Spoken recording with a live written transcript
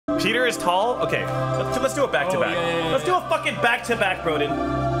Peter is tall? Okay, let's do a back-to-back. Yeah. Let's do a fucking back-to-back, Brodin.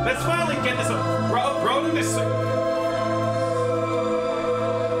 Let's finally get this up. Brodin, this...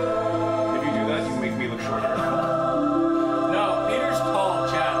 If you do that, you make me look shorter. No, Peter's tall,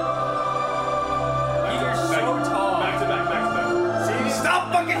 Chad. Peter's so tall. Back-to-back. See?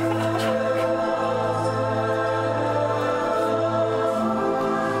 Stop fucking...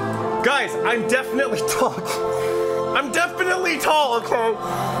 Guys, I'm definitely tall. I'm definitely tall, okay?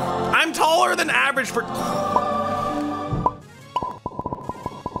 I'm taller than average for...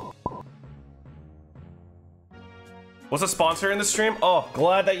 What's a sponsor in the stream? Oh,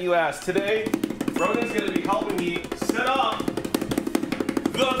 glad that you asked. Today, Brodin's gonna be helping me set up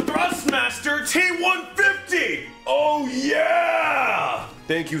the Thrustmaster T150! Oh yeah!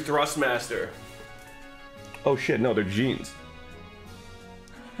 Thank you, Thrustmaster. Oh shit, no, they're jeans.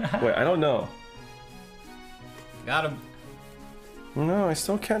 Wait, I don't know. Got him. No, I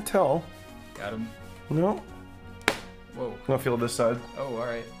still can't tell. Got him. No. Whoa. I'm gonna feel this side. Oh,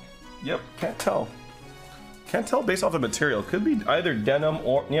 alright. Yep, can't tell. Can't tell based off the material. Could be either denim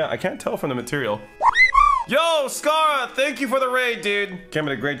or... Yeah, I can't tell from the material. Yo, Scara, thank you for the raid, dude. Came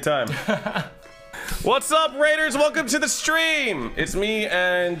at a great time. What's up, raiders? Welcome to the stream. It's me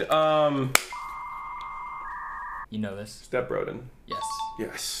and, You know this. Stepbrodin. Yes.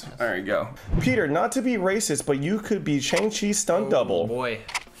 Yes. There you go. Peter, not to be racist, but you could be Shang-Chi's stunt double. Oh boy.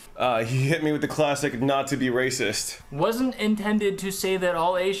 He hit me with the classic not to be racist. Wasn't intended to say that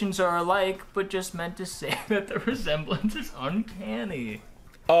all Asians are alike, but just meant to say that the resemblance is uncanny.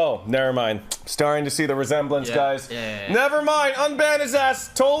 Oh, never mind. Starting to see the resemblance, guys. Yeah. Never mind. Unban his ass.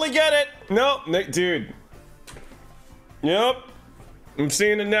 Totally get it. Nope. Dude. Yep. I'm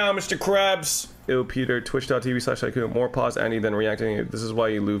seeing it now, Mr. Krabs. Ew, Peter, twitch.tv/tycoon. More pause Annie than reacting. This is why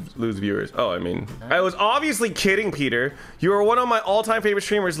you lose viewers. Oh, I mean, I was obviously kidding, Peter. You are one of my all-time favorite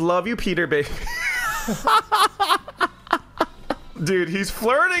streamers. Love you, Peter, baby. Dude, he's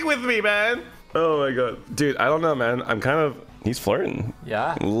flirting with me, man. Oh my god. Dude, I don't know, man. He's flirting.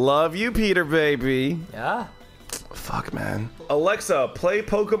 Yeah. Love you, Peter, baby. Yeah. Fuck, man. Alexa, play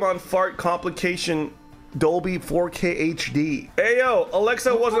Pokemon Fart Complication Dolby 4K HD. Ayo,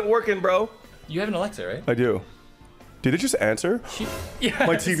 Alexa wasn't working, bro. You have an Alexa, right? I do. Did it just answer? Yes.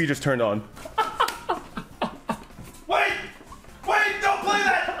 My TV just turned on. Wait! Wait, don't play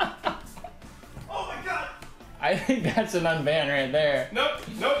that! Oh my god! I think that's an unban right there. Nope.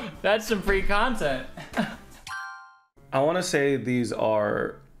 That's some free content. I want to say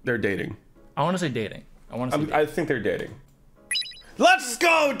they're dating. I want to say dating. I think they're dating. Let's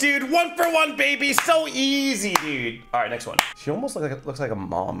go, dude! 1 for 1, baby! So easy, dude! Alright, next one. She almost looks like a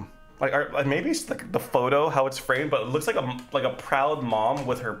mom. Like maybe it's like the photo, how it's framed, but it looks like a proud mom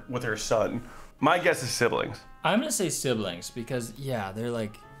with her son. My guess is siblings. I'm gonna say siblings because yeah, they're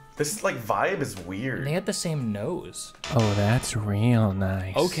like. This like vibe is weird. They got the same nose. Oh, that's real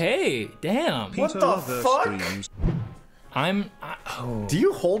nice. Okay, damn. What the fuck? Oh. Do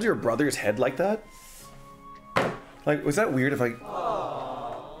you hold your brother's head like that? Like, was that weird if like...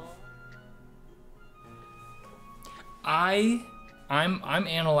 I'm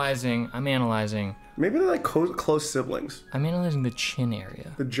analyzing. Maybe they're like close siblings. I'm analyzing the chin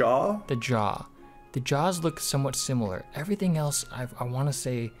area. The jaw? The jaw. The jaws look somewhat similar. Everything else, I want to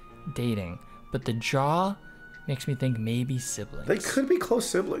say dating, but the jaw makes me think maybe siblings. They could be close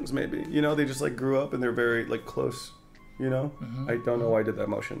siblings, maybe. You know, they just like grew up and they're very like close. You know? I don't know why I did that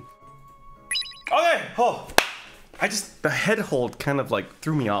motion. Okay. Oh. The head hold kind of like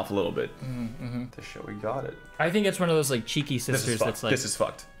threw me off a little bit. To show we got it. I think it's one of those like cheeky sisters that's like. This is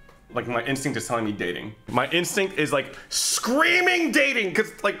fucked. Like my instinct is telling me dating. My instinct is like screaming dating,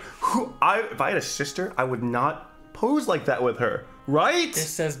 cause like if I had a sister, I would not pose like that with her, right? This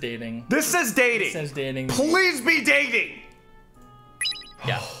says dating. This says dating. This says dating. Please be dating.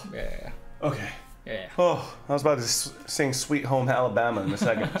 Yeah. Okay. Yeah. Oh, I was about to sing "Sweet Home Alabama" in a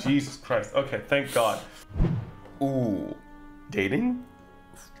second. Jesus Christ. Okay, thank God. Ooh, dating?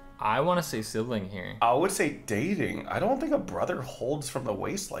 I want to say sibling here. I would say dating. I don't think a brother holds from the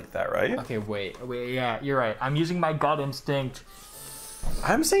waist like that, right? Okay, wait, yeah, you're right. I'm using my gut instinct.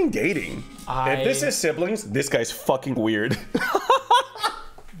 I'm saying dating. If this is siblings, this guy's fucking weird.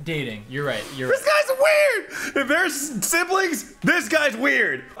 Dating, you're right, This guy's weird! If there's siblings, this guy's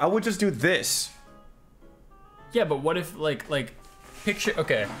weird. I would just do this. Yeah, but what if, like, picture,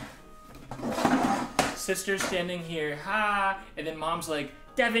 okay. Sister's standing here, ha, and then mom's like,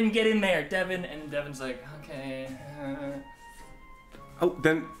 Devin, get in there, Devin, and Devin's like, okay. Oh,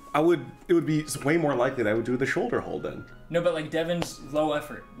 then it would be way more likely that I would do the shoulder hold then. No, but like Devin's low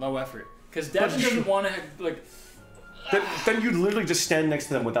effort. Because Devin doesn't want to, like, Then you'd literally just stand next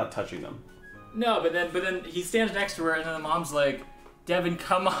to them without touching them. No, but then he stands next to her, and then the mom's like, Devin,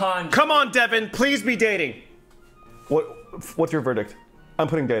 come on. Come on, Devin, please be dating. What's your verdict? I'm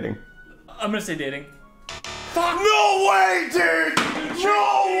putting dating. I'm gonna say dating. Fuck. No way, dude!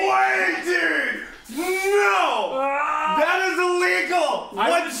 No way, dude! No! That is illegal!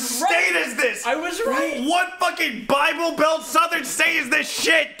 What state is this? I was right! What fucking Bible Belt Southern state is this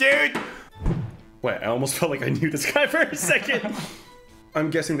shit, dude? Wait, I almost felt like I knew this guy for a second. I'm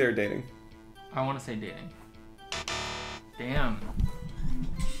guessing they're dating. I want to say dating. Damn.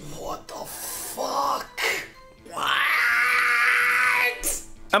 What the fuck? What?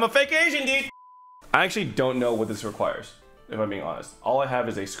 I'm a fake Asian, dude! I actually don't know what this requires, if I'm being honest. All I have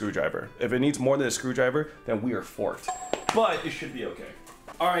is a screwdriver. If it needs more than a screwdriver, then we are forked. But it should be okay.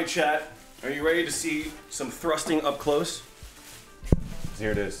 All right, chat. Are you ready to see some thrusting up close?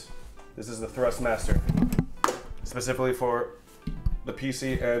 Here it is. This is the Thrustmaster. Specifically for the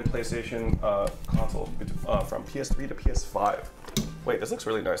PC and PlayStation console from PS3 to PS5. Wait, this looks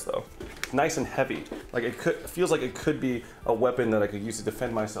really nice though. Nice and heavy. Like it feels like it could be a weapon that I could use to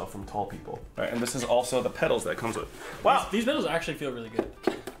defend myself from tall people. All right, and this is also the pedals that it comes with. Wow. These pedals actually feel really good.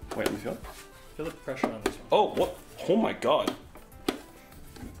 Wait, let me feel it. Feel the pressure on this one. Oh, what? Oh my god.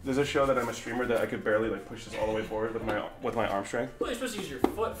 Does this show that I'm a streamer that I could barely like push this all the way forward with my arm strength? Well, you're supposed to use your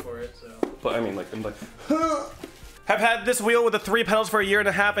foot for it, so. But I mean, like, I'm like, have had this wheel with the 3 pedals for a year and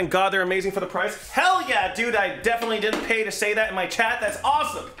a half, and God, they're amazing for the price. Hell yeah, dude! I definitely didn't pay to say that in my chat. That's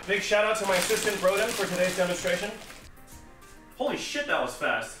awesome. Big shout out to my assistant Brodin for today's demonstration. Holy shit, that was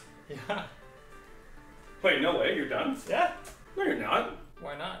fast. Yeah. Wait, no way, you're done? Yeah. No, you're not.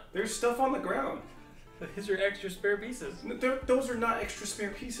 Why not? There's stuff on the ground. These are extra spare pieces. Those are not extra spare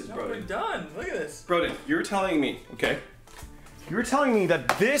pieces, No, Brodin. we're done. Look at this. Brodin, you're telling me, okay? You're telling me that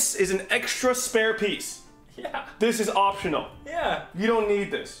this is an extra spare piece. Yeah. This is optional. Yeah. You don't need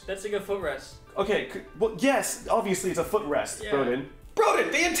this. That's like a footrest. Okay, well, yes, obviously it's a footrest, Yeah. Brodin.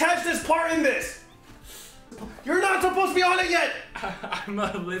 Brodin, they attached this part in this! You're not supposed to be on it yet! I'm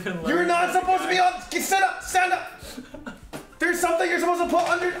a living. You're not supposed to be on. Stand up! Stand up! There's something you're supposed to put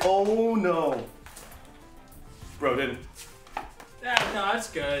under. Oh no. Brodin. Yeah, no, that's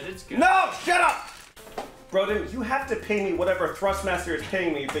good. It's good. No! Shut up! Brodin, you have to pay me whatever Thrustmaster is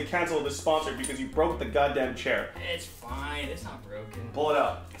paying me if they cancel this sponsor because you broke the goddamn chair. It's fine. It's not broken. Pull it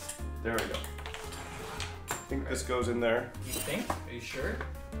out. There we go. I think this goes in there. You think? Are you sure?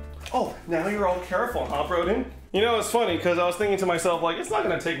 Oh, now you're all careful, huh, Brodin? You know, it's funny because I was thinking to myself, like, it's not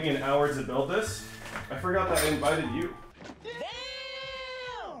gonna take me an hour to build this. I forgot that I invited you.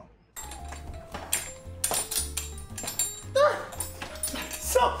 Damn!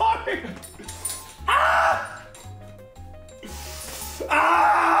 So hard! Ah!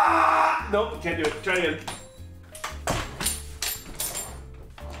 Ah! Nope, can't do it. Try again.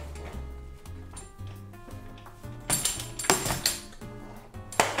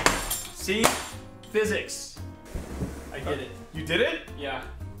 See? Physics. I get it. You did it? Yeah.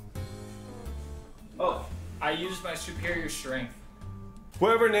 Oh. I used my superior strength.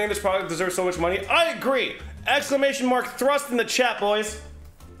 Whoever named this product deserves so much money. I agree! Exclamation mark thrust in the chat, boys.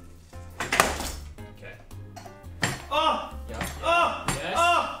 Okay. Oh! Yeah. Oh! Yes.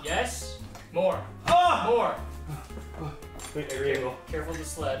 Oh! Yes. More. Oh! More. Wait, Careful. Careful the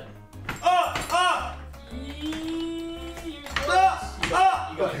sled. Oh! Oh! You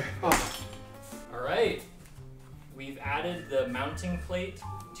got it. All right. We've added the mounting plate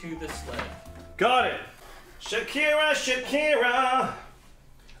to the sled. Got it. Shakira, Shakira.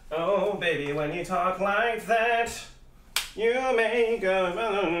 Oh, baby, when you talk like that, you make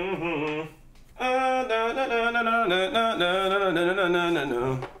a.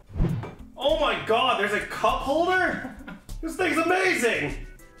 Oh my God! There's a cup holder. This thing's amazing.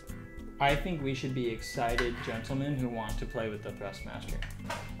 I think we should be excited gentlemen who want to play with the Thrustmaster.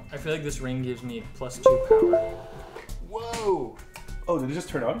 I feel like this ring gives me +2 power. Whoa! Oh, did it just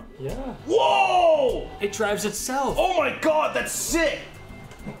turn on? Yeah. Whoa! It drives itself. Oh my God, that's sick!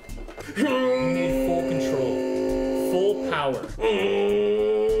 You need full control. Full power.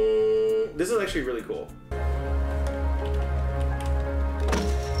 This is actually really cool.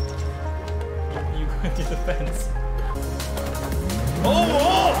 You go into the fence. Oh!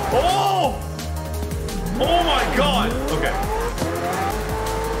 Oh! Oh! Oh my God! Okay.